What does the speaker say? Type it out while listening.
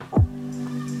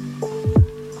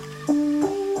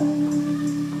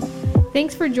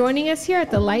Thanks for joining us here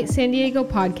at the Light San Diego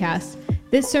podcast.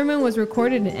 This sermon was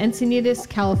recorded in Encinitas,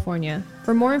 California.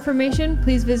 For more information,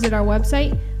 please visit our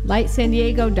website,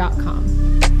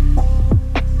 lightsandiego.com.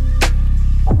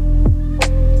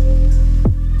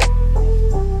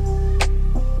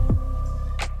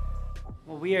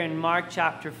 Well, we are in Mark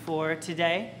chapter 4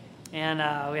 today, and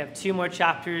we have two more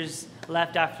chapters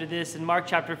left after this. And Mark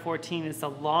chapter 14 is the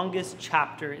longest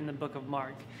chapter in the book of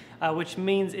Mark, which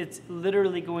means it's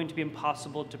literally going to be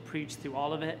impossible to preach through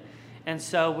all of it. And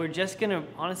so we're just going to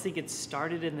honestly get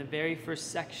started in the very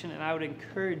first section, and I would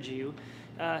encourage you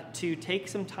to take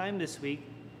some time this week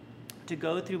to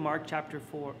go through Mark chapter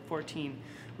 14.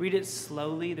 Read it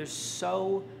slowly. There's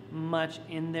so much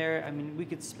in there. I mean, we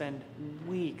could spend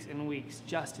weeks and weeks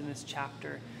just in this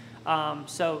chapter.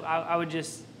 So I would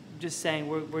just saying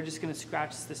we're just going to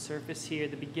scratch the surface here,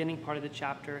 the beginning part of the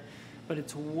chapter, but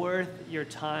it's worth your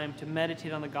time to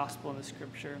meditate on the gospel and the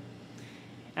scripture.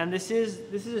 And this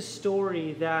is a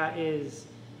story that is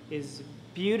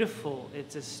beautiful.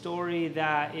 It's a story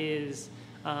that is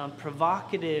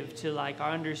provocative to like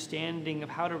our understanding of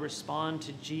how to respond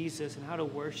to Jesus and how to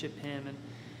worship him. And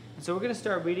so we're going to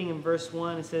start reading in verse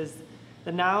 1. It says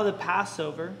that now the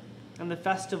Passover and the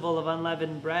festival of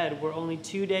unleavened bread were only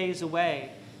 2 days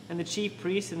away, and the chief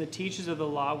priests and the teachers of the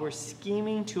law were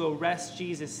scheming to arrest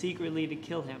Jesus secretly to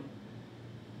kill him.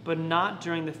 But not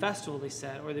during the festival, they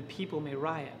said, or the people may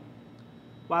riot.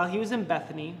 While he was in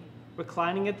Bethany,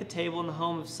 reclining at the table in the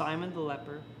home of Simon the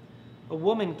leper, a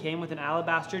woman came with an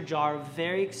alabaster jar of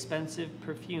very expensive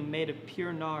perfume made of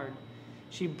pure nard.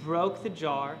 She broke the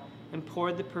jar and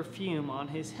poured the perfume on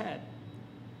his head.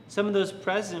 Some of those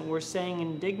present were saying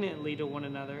indignantly to one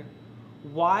another,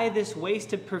 "Why this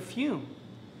waste of perfume?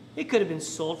 It could have been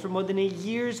sold for more than a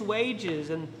year's wages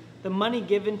and the money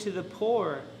given to the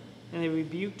poor." And they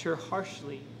rebuked her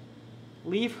harshly.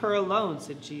 "Leave her alone,"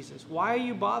 said Jesus. "Why are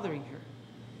you bothering her?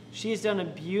 She has done a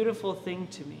beautiful thing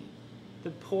to me.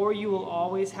 The poor you will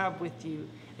always have with you,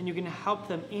 and you can help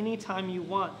them anytime you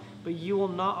want, but you will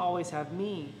not always have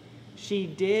me. She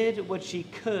did what she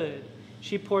could.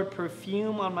 She poured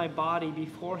perfume on my body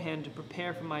beforehand to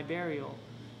prepare for my burial.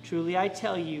 Truly I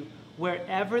tell you,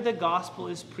 wherever the gospel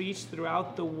is preached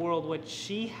throughout the world, what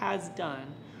she has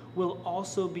done will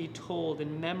also be told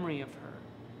in memory of her."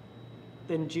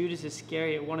 Then Judas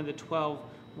Iscariot, one of the 12,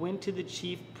 went to the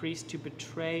chief priests to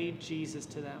betray Jesus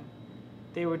to them.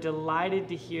 They were delighted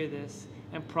to hear this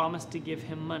and promised to give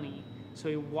him money, so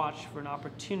he watched for an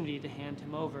opportunity to hand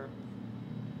him over.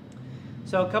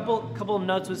 So a couple of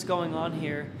notes what's going on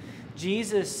here.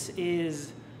 Jesus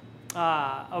is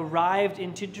arrived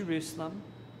into Jerusalem,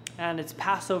 and it's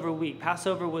Passover week.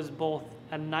 Passover was both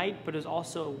a night, but it was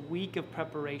also a week of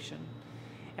preparation.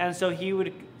 And so he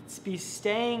would be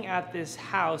staying at this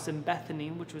house in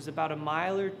Bethany, which was about a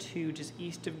mile or two just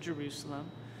east of Jerusalem,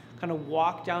 kind of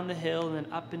walk down the hill and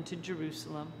then up into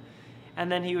Jerusalem.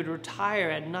 And then he would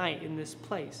retire at night in this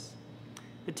place.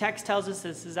 The text tells us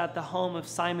this is at the home of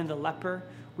Simon the leper.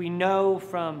 We know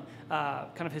from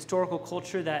kind of historical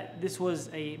culture that this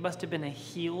must have been a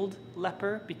healed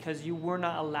leper, because you were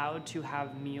not allowed to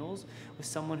have meals with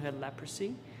someone who had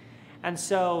leprosy. And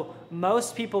so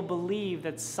most people believe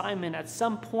that Simon at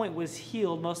some point was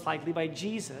healed, most likely by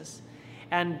Jesus,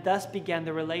 and thus began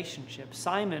the relationship.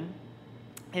 Simon,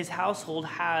 his household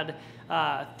had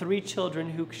 3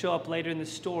 children who show up later in the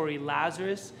story: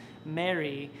 Lazarus,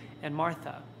 Mary, and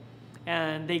Martha.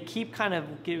 And they keep kind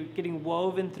of getting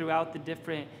woven throughout the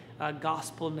different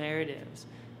gospel narratives.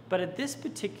 But at this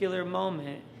particular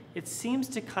moment, it seems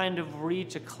to kind of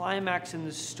reach a climax in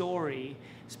the story,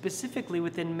 specifically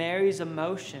within Mary's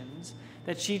emotions,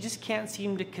 that she just can't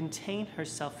seem to contain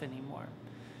herself anymore.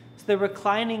 So they're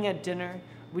reclining at dinner.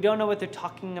 We don't know what they're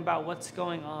talking about, what's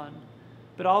going on.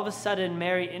 But all of a sudden,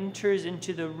 Mary enters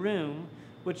into the room,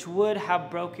 which would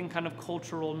have broken kind of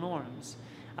cultural norms.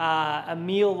 A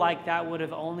meal like that would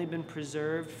have only been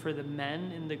preserved for the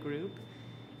men in the group.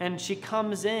 And she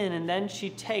comes in, and then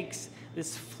she takes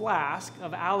this flask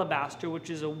of alabaster, which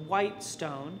is a white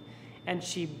stone, and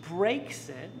she breaks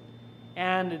it,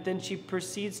 and then she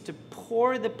proceeds to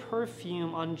pour the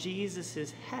perfume on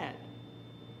Jesus' head.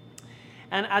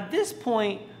 And at this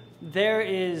point, there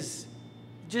is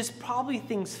just probably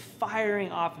things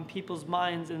firing off in people's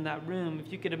minds in that room.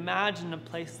 If you could imagine a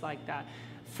place like that,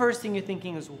 first thing you're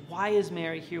thinking is, why is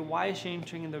Mary here? Why is she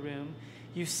entering in the room?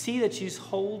 You see that she's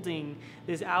holding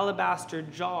this alabaster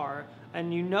jar,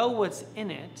 and you know what's in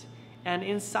it. And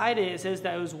inside it, it says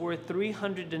that it was worth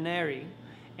 300 denarii.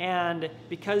 And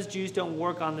because Jews don't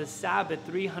work on the Sabbath,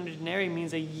 300 denarii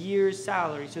means a year's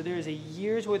salary. So there is a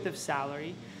year's worth of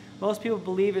salary, Most people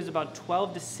believe there's about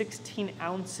 12 to 16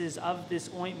 ounces of this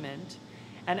ointment.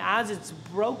 And as it's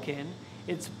broken,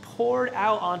 it's poured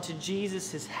out onto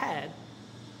Jesus' head.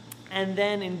 And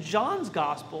then in John's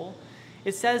gospel,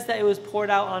 it says that it was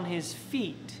poured out on his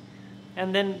feet.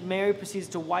 And then Mary proceeds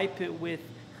to wipe it with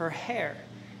her hair.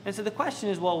 And so the question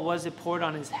is, well, was it poured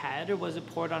on his head or was it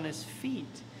poured on his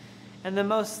feet? And the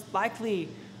most likely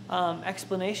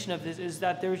explanation of this is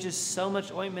that there was just so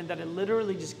much ointment that it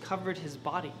literally just covered his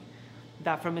body.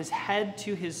 That from his head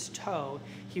to his toe,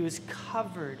 he was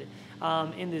covered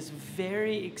in this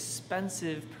very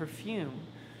expensive perfume.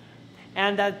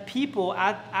 And that people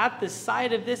at the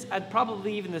sight of this, at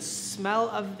probably even the smell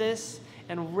of this,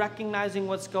 and recognizing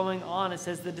what's going on, it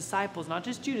says the disciples, not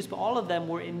just Judas, but all of them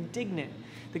were indignant.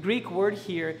 The Greek word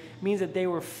here means that they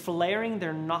were flaring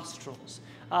their nostrils.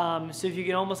 So if you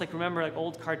can almost remember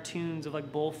old cartoons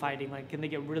of bullfighting, can they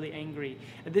get really angry?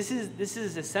 This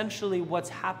is essentially what's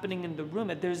happening in the room.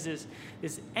 That there's this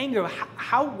anger.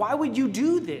 Why would you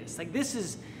do this?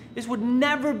 This would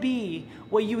never be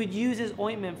what you would use this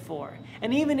ointment for.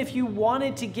 And even if you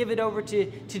wanted to give it over to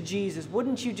Jesus,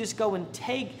 wouldn't you just go and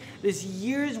take this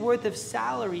year's worth of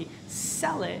salary,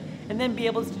 sell it, and then be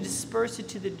able to disperse it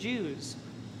to the Jews?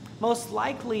 Most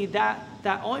likely that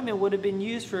ointment would have been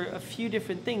used for a few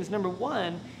different things. Number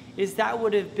one is that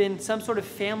would have been some sort of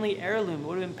family heirloom. It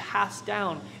would have been passed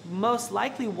down. Most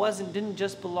likely didn't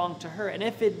just belong to her. And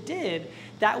if it did,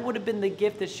 that would have been the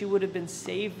gift that she would have been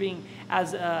saving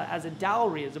as a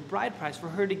dowry, as a bride price for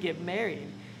her to get married.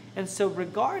 And so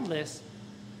regardless,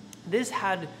 this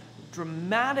had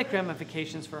dramatic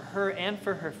ramifications for her and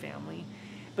for her family.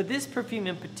 But this perfume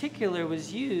in particular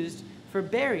was used for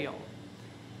burial.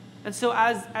 And so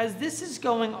as this is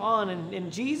going on,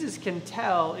 and Jesus can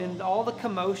tell in all the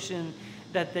commotion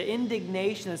that the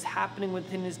indignation is happening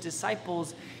within his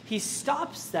disciples, he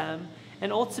stops them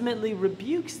and ultimately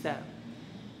rebukes them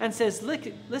and says,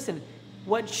 listen,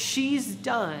 what she's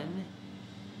done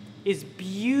is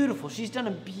beautiful. She's done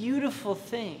a beautiful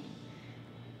thing.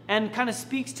 And kind of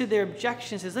speaks to their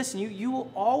objection, says, listen, you will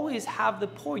always have the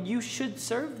poor. You should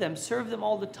serve them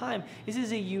all the time. This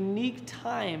is a unique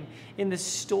time in the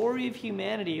story of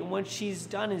humanity, and what she's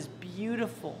done is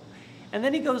beautiful. And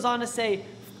then he goes on to say,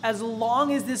 as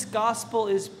long as this gospel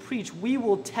is preached, we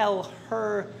will tell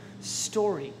her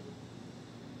story.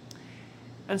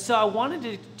 And so I wanted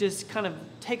to just kind of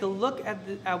take a look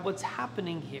at what's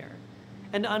happening here,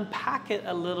 and unpack it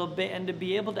a little bit, and to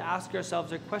be able to ask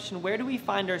ourselves a question: where do we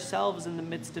find ourselves in the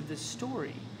midst of this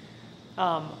story?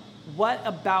 What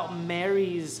about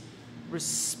Mary's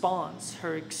response,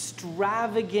 her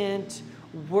extravagant,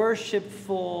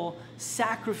 worshipful,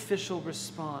 sacrificial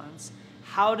response?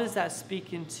 How does that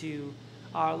speak into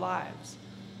our lives?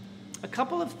 A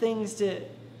couple of things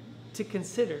to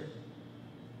consider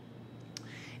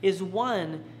is,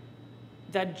 one,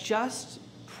 that just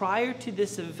prior to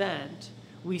this event,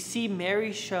 we see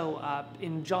Mary show up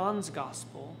in John's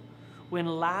gospel when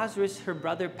Lazarus, her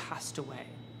brother, passed away.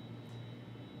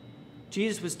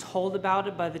 Jesus was told about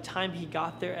it by the time he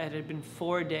got there. It had been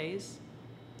 4 days.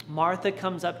 Martha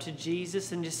comes up to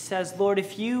Jesus and just says, Lord,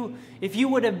 if you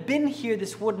would have been here,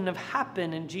 this wouldn't have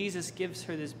happened. And Jesus gives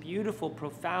her this beautiful,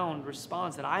 profound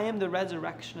response that I am the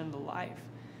resurrection and the life.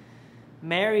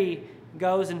 Mary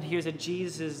goes and hears that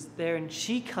Jesus is there, and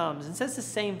she comes and says the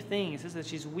same thing. It says that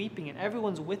she's weeping, and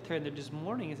everyone's with her, and they're just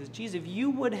mourning. It says, Jesus, if you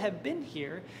would have been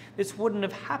here, this wouldn't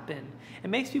have happened. It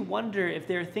makes me wonder if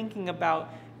they're thinking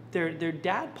about their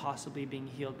dad possibly being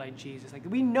healed by Jesus.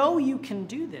 We know you can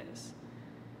do this.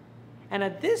 And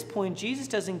at this point, Jesus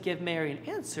doesn't give Mary an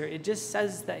answer. It just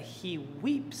says that he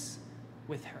weeps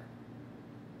with her,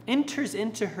 enters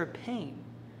into her pain.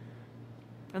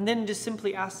 And then just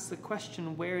simply asks the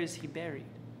question, where is he buried?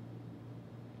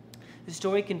 The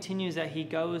story continues that he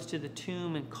goes to the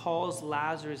tomb and calls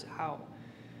Lazarus out.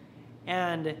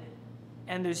 And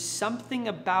there's something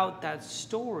about that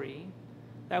story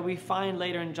that we find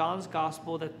later in John's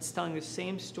gospel that's telling the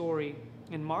same story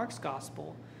in Mark's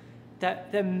gospel,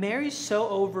 that Mary's so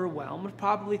overwhelmed,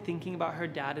 probably thinking about her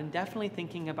dad and definitely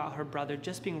thinking about her brother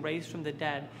just being raised from the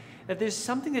dead, that there's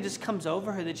something that just comes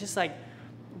over her that's just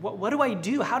what do I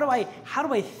do? How do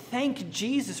I thank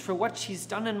Jesus for what he's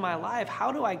done in my life?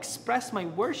 How do I express my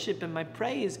worship and my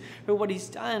praise for what he's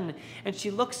done? And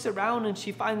she looks around and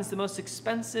she finds the most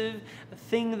expensive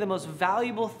thing, the most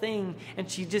valuable thing, and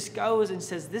she just goes and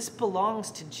says, this belongs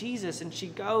to Jesus. And she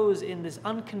goes in this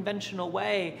unconventional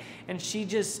way, and she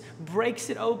just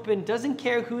breaks it open, doesn't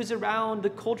care who's around,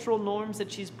 the cultural norms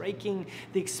that she's breaking,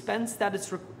 the expense that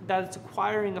it's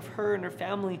acquiring of her and her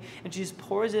family, and she just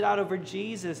pours it out over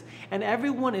Jesus. And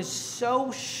everyone is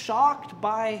so shocked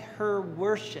by her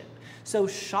worship, so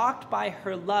shocked by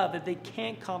her love that they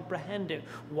can't comprehend it.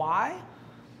 Why?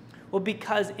 Well,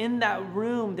 because in that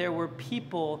room there were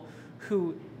people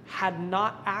who had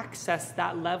not accessed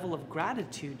that level of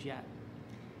gratitude yet.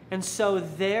 And so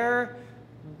their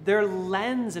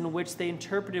lens in which they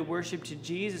interpreted worship to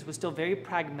Jesus was still very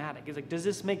pragmatic. It's like, does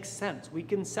this make sense? We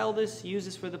can sell this, use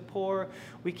this for the poor,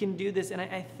 we can do this. And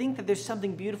I think that there's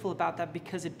something beautiful about that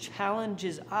because it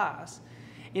challenges us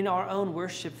in our own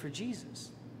worship for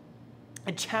Jesus.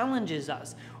 It challenges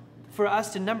us for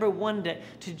us to, number one,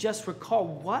 to just recall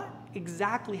what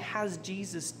exactly has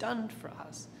Jesus done for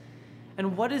us.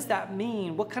 And what does that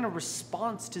mean? What kind of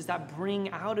response does that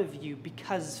bring out of you?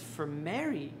 Because for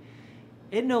Mary,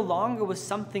 it no longer was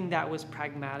something that was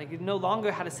pragmatic. It no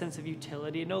longer had a sense of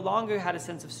utility. It no longer had a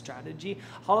sense of strategy.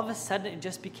 All of a sudden, it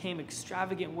just became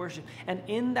extravagant worship. And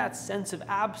in that sense of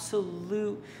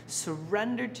absolute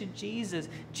surrender to Jesus,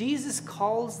 Jesus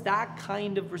calls that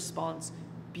kind of response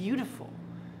beautiful.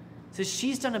 So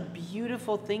she's done a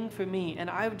beautiful thing for me. And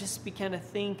I just began to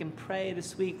think and pray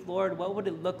this week, Lord, what would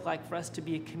it look like for us to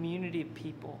be a community of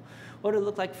people? What would it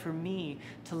look like for me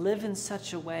to live in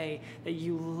such a way that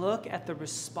you look at the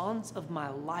response of my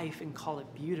life and call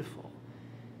it beautiful?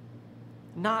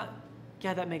 Not,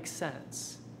 yeah, that makes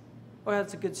sense, or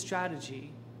that's a good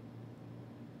strategy.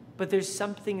 But there's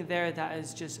something there that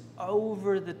is just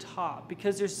over the top,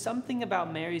 because there's something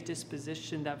about Mary's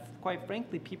disposition that, quite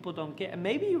frankly, people don't get. And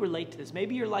maybe you relate to this.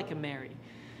 Maybe you're like a Mary.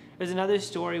 There's another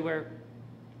story where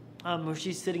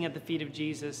she's sitting at the feet of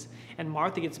Jesus, and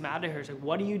Martha gets mad at her. She's like,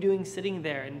 what are you doing sitting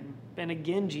there? And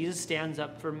again, Jesus stands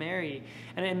up for Mary.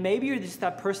 And maybe you're just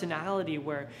that personality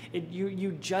where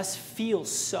you just feel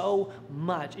so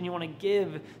much, and you want to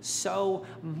give so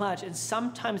much. And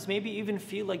sometimes maybe you even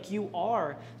feel like you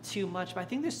are too much. But I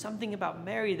think there's something about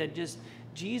Mary that just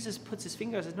Jesus puts his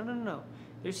finger on and says, no.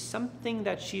 There's something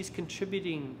that she's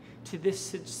contributing to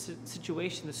this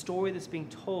situation, the story that's being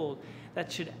told,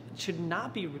 that should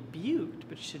not be rebuked,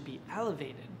 but should be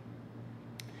elevated.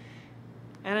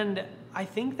 And I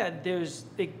think that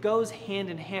it goes hand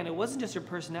in hand. It wasn't just her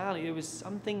personality. It was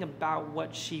something about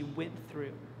what she went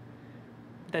through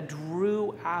that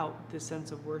drew out this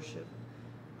sense of worship.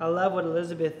 I love what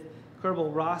Elizabeth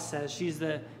Kerbel-Ross says. She's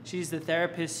the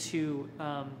therapist who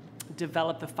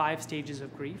developed the 5 stages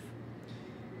of grief.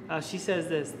 She says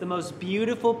this: the most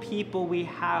beautiful people we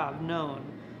have known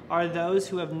are those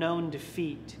who have known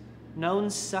defeat, known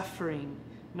suffering,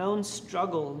 known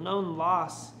struggle, known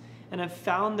loss, and have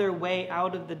found their way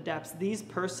out of the depths. These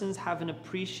persons have an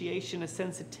appreciation, a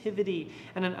sensitivity,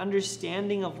 and an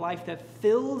understanding of life that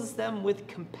fills them with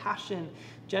compassion,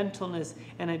 gentleness,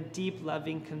 and a deep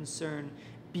loving concern.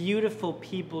 Beautiful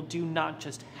people do not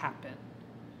just happen.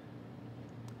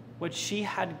 What she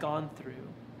had gone through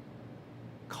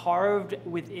carved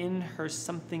within her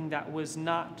something that was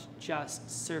not just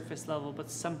surface level,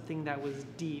 but something that was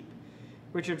deep.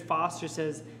 Richard Foster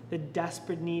says, the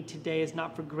desperate need today is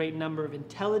not for a great number of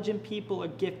intelligent people or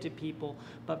gifted people,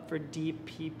 but for deep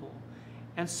people.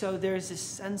 And so there's this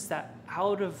sense that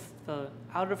out of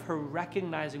her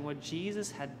recognizing what Jesus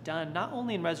had done, not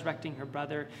only in resurrecting her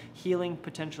brother, healing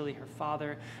potentially her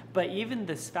father, but even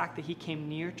this fact that he came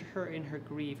near to her in her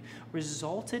grief,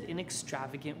 resulted in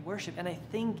extravagant worship. And I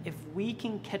think if we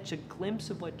can catch a glimpse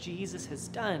of what Jesus has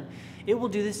done, it will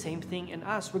do the same thing in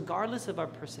us, regardless of our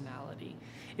personality.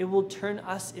 It will turn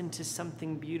us into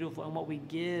something beautiful, and what we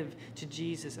give to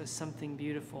Jesus as something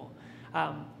beautiful.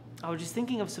 I was just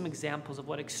thinking of some examples of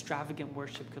what extravagant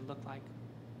worship could look like.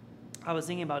 I was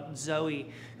thinking about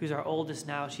Zoe, who's our oldest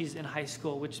now. She's in high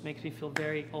school, which makes me feel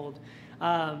very old.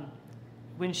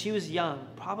 When she was young,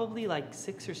 probably like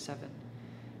 6 or 7,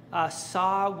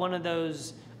 saw one of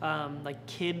those like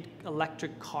kid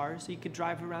electric cars that you could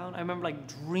drive around. I remember like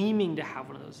dreaming to have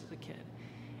one of those as a kid.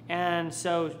 And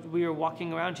so we were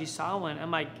walking around, she saw one.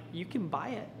 I'm like, you can buy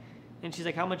it. And she's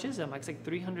like, how much is it? I'm like, it's like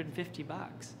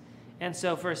 $350. And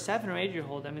so for a 7 or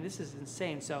 8-year-old, I mean, this is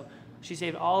insane. So she she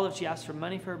asked for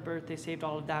money for her birthday, saved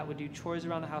all of that, would do chores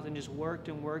around the house, and just worked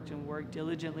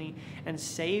diligently, and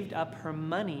saved up her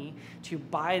money to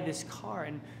buy this car.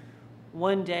 And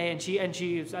one day, and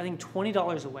she was, I think,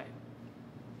 $20 away.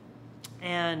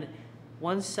 And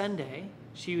one Sunday,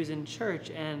 she was in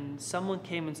church, and someone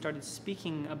came and started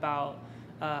speaking about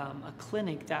a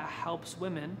clinic that helps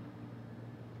women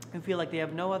who feel like they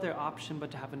have no other option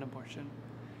but to have an abortion.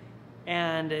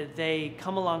 And they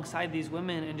come alongside these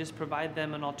women and just provide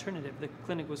them an alternative. The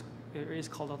clinic is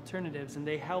called Alternatives, and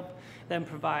they help them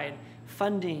provide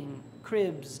funding,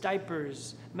 cribs,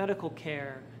 diapers, medical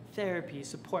care, therapy,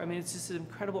 support. I mean, it's just an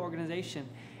incredible organization.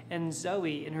 And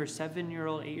Zoe, in her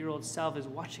 7-year-old, 8-year-old self, is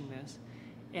watching this.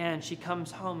 And she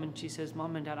comes home and she says,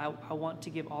 Mom and Dad, I want to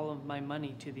give all of my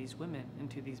money to these women and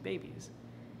to these babies.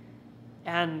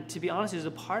 And to be honest, there's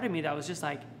a part of me that was just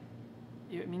like,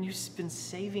 I mean, you've been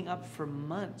saving up for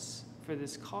months for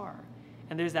this car.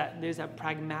 And there's that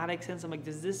pragmatic sense. I'm like,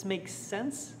 does this make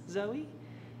sense, Zoe?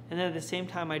 And then at the same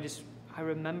time, I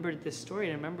remembered this story,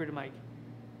 and I remembered, I'm like,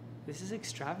 this is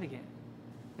extravagant.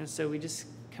 And so we just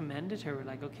commended her. We're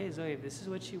like, okay, Zoe, if this is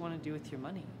what you want to do with your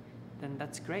money, then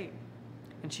that's great.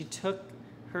 And she took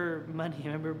her money, I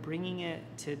remember bringing it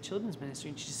to children's ministry,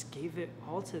 and she just gave it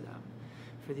all to them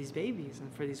for these babies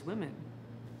and for these women.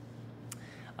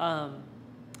 I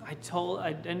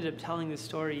ended up telling this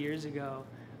story years ago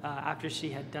after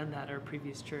she had done that at our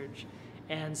previous church,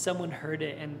 and someone heard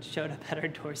it and showed up at our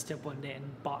doorstep one day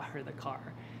and bought her the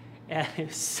car. And it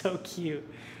was so cute.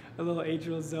 A little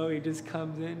 8-year-old Zoe just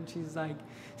comes in, she's like,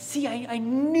 see, I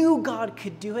knew God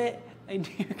could do it. I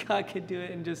knew God could do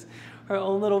it in just her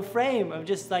own little frame of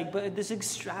just like, but this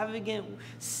extravagant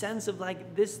sense of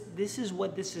like, this is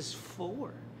what this is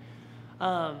for.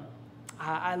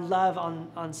 I love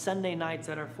on Sunday nights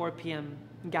at our 4 p.m.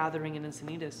 gathering in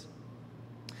Encinitas,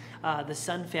 the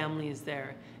Sun family is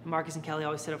there. And Marcus and Kelly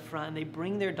always sit up front, and they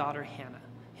bring their daughter Hannah.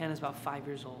 Hannah's about 5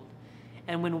 years old.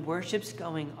 And when worship's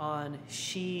going on,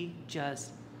 she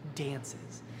just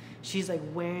dances. She's like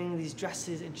wearing these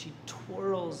dresses, and she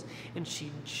twirls and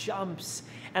she jumps.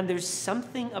 And there's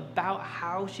something about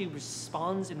how she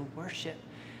responds in worship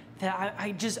that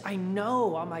I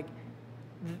know. I'm like,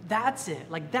 that's it.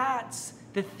 Like, that's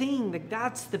the thing. Like,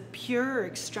 that's the pure,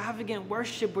 extravagant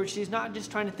worship where she's not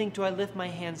just trying to think, do I lift my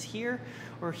hands here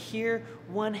or here?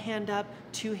 One hand up,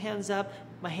 2 hands up.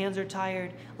 My hands are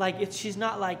tired. Like, she's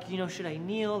not like, should I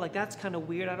kneel? Like, that's kind of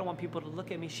weird. I don't want people to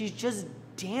look at me. She's just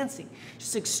dancing,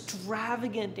 just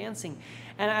extravagant dancing.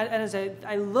 And as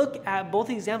I look at both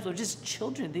the examples of just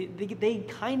children, they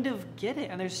kind of get it.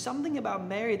 And there's something about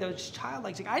Mary that was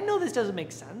childlike. She's like, I know this doesn't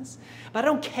make sense, but I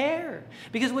don't care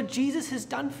because what Jesus has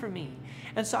done for me.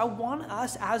 And so I want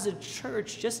us as a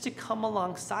church just to come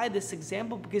alongside this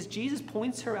example because Jesus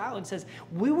points her out and says,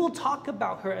 we will talk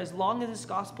about her as long as this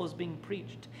gospel is being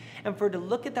preached. And for her to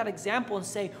look at that example and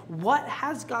say, what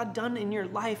has God done in your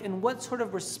life and what sort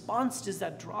of response does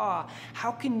that draw?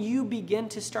 How can you begin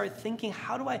to start thinking,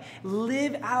 how do I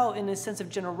live out in a sense of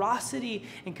generosity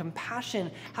and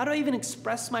compassion? How do I even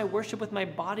express my worship with my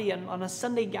body on a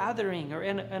Sunday gathering or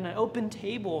in an open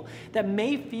table that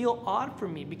may feel odd for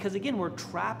me? Because again, we're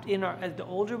trapped as the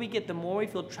older we get, the more we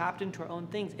feel trapped into our own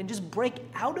things, and just break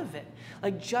out of it.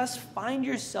 Like, just find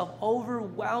yourself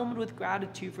overwhelmed with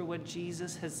gratitude for what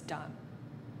Jesus has done.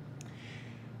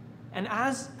 And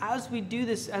as we do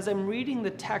this, as I'm reading the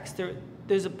text,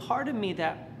 there's a part of me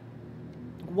that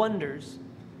wonders,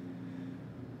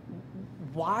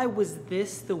 why was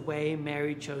this the way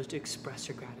Mary chose to express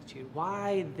her gratitude?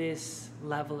 Why this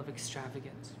level of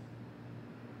extravagance?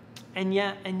 And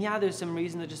yeah, there's some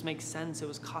reason that just makes sense. It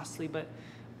was costly, but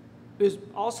there's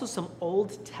also some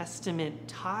Old Testament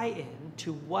tie-in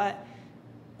to what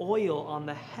oil on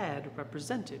the head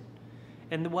represented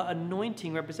and what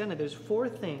anointing represented. There's 4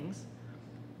 things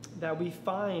that we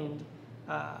find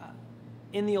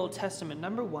in the Old Testament.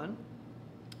 Number 1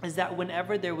 is that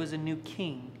whenever there was a new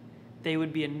king, they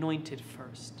would be anointed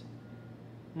first.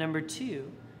 Number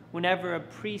 2, whenever a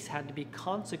priest had to be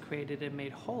consecrated and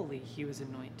made holy, he was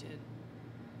anointed.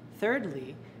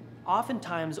 Thirdly,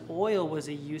 oftentimes oil was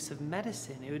a use of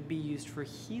medicine. It would be used for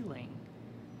healing.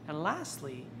 And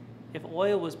lastly, if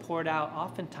oil was poured out,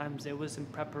 oftentimes it was in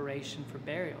preparation for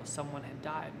burial. Someone had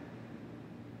died.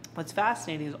 What's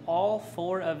fascinating is all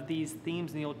 4 of these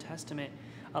themes in the Old Testament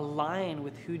align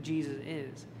with who Jesus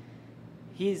is.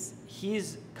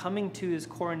 He's coming to his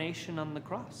coronation on the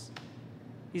cross.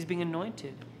 He's being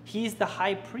anointed. He's the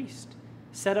high priest,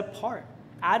 set apart,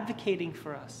 advocating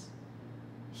for us.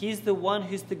 He's the one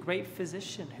who's the great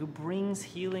physician who brings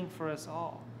healing for us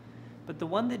all. But the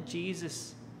one that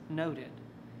Jesus noted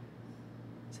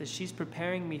says, she's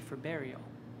preparing me for burial.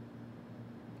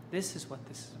 This is what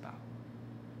this is about.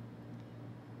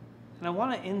 And I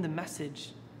want to end the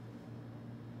message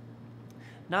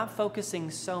not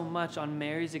focusing so much on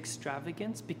Mary's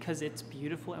extravagance because it's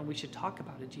beautiful and we should talk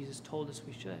about it. Jesus told us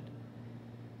we should.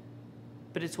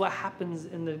 But it's what happens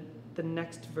in the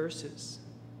next verses.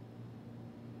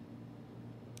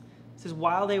 It It says,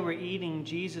 while they were eating,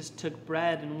 Jesus took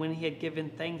bread, and when he had given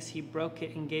thanks, he broke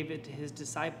it and gave it to his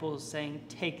disciples, saying,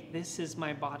 "Take, this is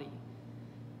my body."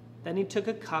 Then he took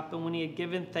a cup, and when he had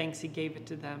given thanks, he gave it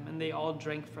to them, and they all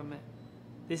drank from it.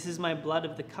 "This is my blood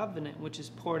of the covenant, which is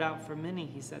poured out for many,"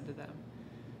 he said to them.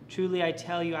 "Truly I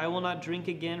tell you, I will not drink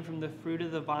again from the fruit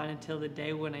of the vine until the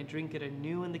day when I drink it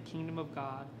anew in the kingdom of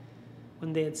God."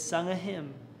 When they had sung a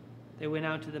hymn, they went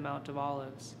out to the Mount of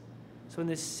Olives. So in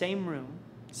this same room,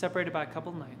 separated by a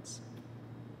couple nights,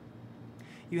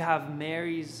 you have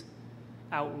Mary's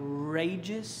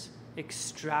outrageous,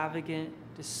 extravagant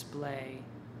display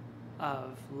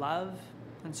of love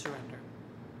and surrender.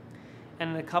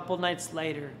 And a couple nights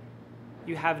later,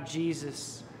 you have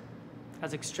Jesus,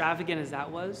 as extravagant as that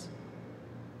was,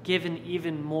 give an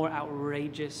even more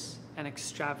outrageous and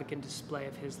extravagant display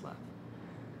of his love.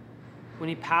 When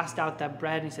he passed out that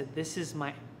bread and he said, this is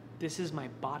my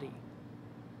body.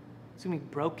 It's going to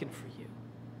be broken for you.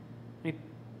 When he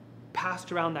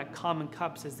passed around that common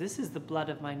cup, says, "This is the blood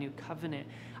of my new covenant."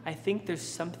 I think there's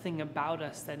something about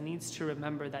us that needs to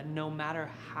remember that no matter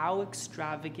how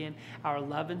extravagant our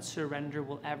love and surrender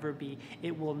will ever be,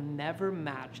 it will never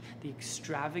match the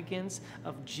extravagance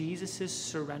of Jesus'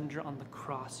 surrender on the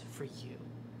cross for you.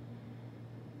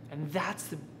 And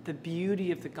that's the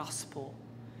beauty of the gospel,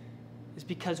 is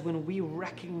because when we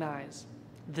recognize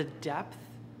the depth,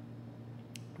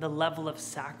 the level of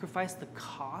sacrifice, the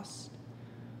cost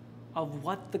of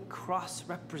what the cross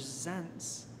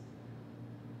represents,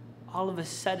 all of a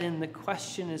sudden the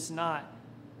question is not,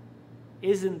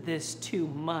 isn't this too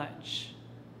much?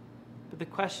 But the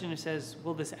question says,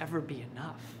 will this ever be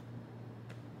enough?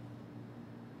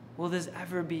 Will this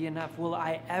ever be enough? Will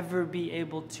I ever be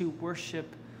able to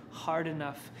worship hard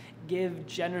enough, give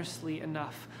generously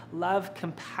enough, love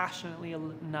compassionately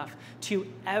enough to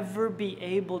ever be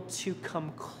able to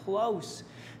come close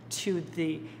to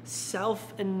the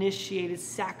self-initiated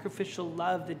sacrificial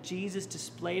love that Jesus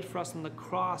displayed for us on the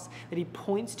cross, that he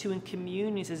points to in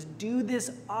communion? He says, do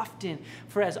this often,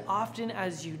 for as often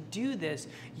as you do this,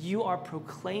 you are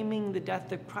proclaiming the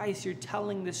death of Christ. You're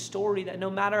telling the story that no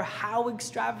matter how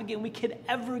extravagant we could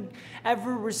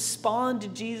ever respond to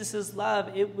Jesus'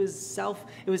 love, it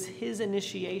was his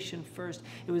initiation first.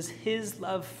 It was his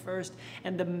love first,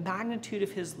 and the magnitude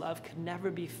of his love could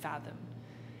never be fathomed.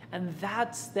 And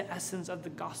that's the essence of the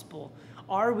gospel.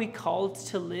 Are we called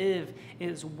to live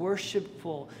as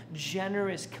worshipful,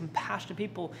 generous, compassionate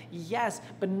people? Yes,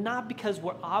 but not because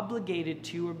we're obligated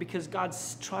to or because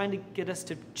God's trying to get us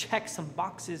to check some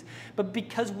boxes, but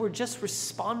because we're just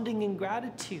responding in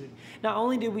gratitude. Not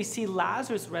only did we see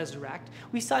Lazarus resurrect,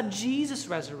 we saw Jesus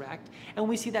resurrect, and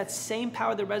we see that same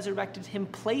power that resurrected him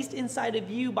placed inside of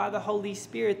you by the Holy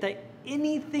Spirit, that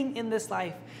anything in this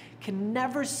life can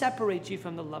never separate you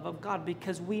from the love of God,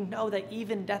 because we know that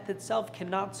even death itself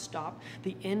cannot stop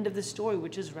the end of the story,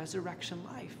 which is resurrection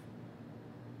life.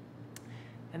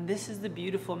 And this is the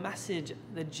beautiful message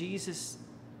that Jesus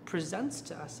presents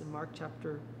to us in Mark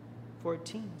chapter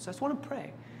 14. So I just want to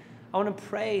pray. I want to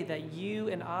pray that you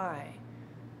and I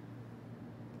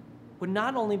would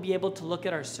not only be able to look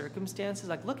at our circumstances,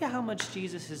 like look at how much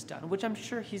Jesus has done, which I'm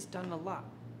sure he's done a lot.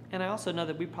 And I also know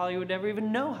that we probably would never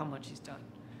even know how much he's done.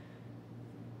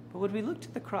 But would we look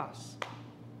to the cross?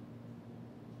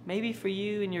 Maybe for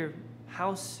you in your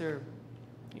house or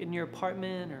in your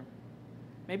apartment, or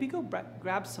maybe go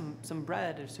grab some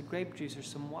bread or some grape juice or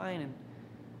some wine and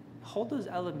hold those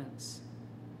elements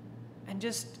and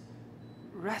just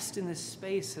rest in this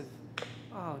space of,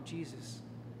 oh, Jesus,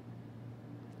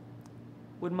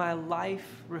 would my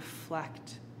life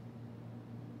reflect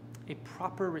a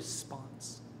proper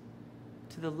response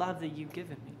to the love that you've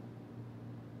given me?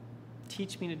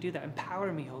 Teach me to do that.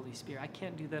 Empower me, Holy Spirit. I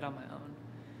can't do that on my own.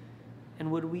 And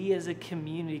would we as a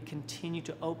community continue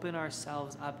to open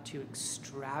ourselves up to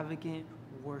extravagant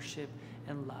worship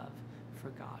and love for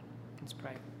God? Let's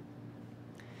pray.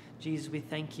 Jesus, we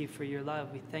thank you for your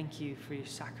love. We thank you for your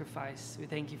sacrifice. We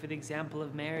thank you for the example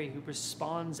of Mary, who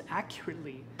responds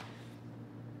accurately.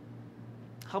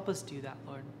 Help us do that,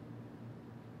 Lord.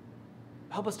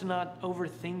 Help us to not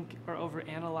overthink or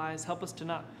overanalyze. Help us to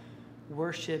not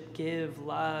worship, give,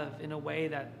 love in a way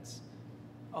that's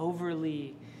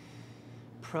overly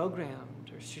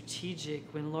programmed or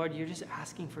strategic, when, Lord, you're just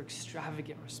asking for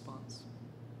extravagant response.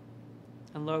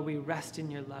 And Lord, we rest in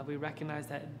your love. We recognize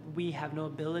that we have no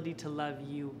ability to love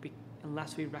you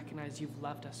unless we recognize you've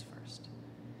loved us first.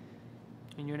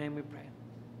 In your name we pray.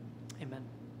 Amen.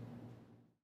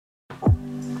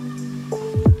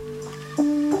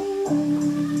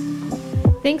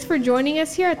 Thanks for joining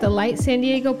us here at the Light San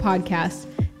Diego podcast.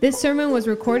 This sermon was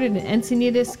recorded in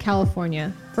Encinitas,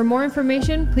 California. For more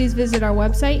information, please visit our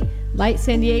website,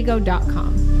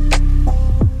 lightsandiego.com.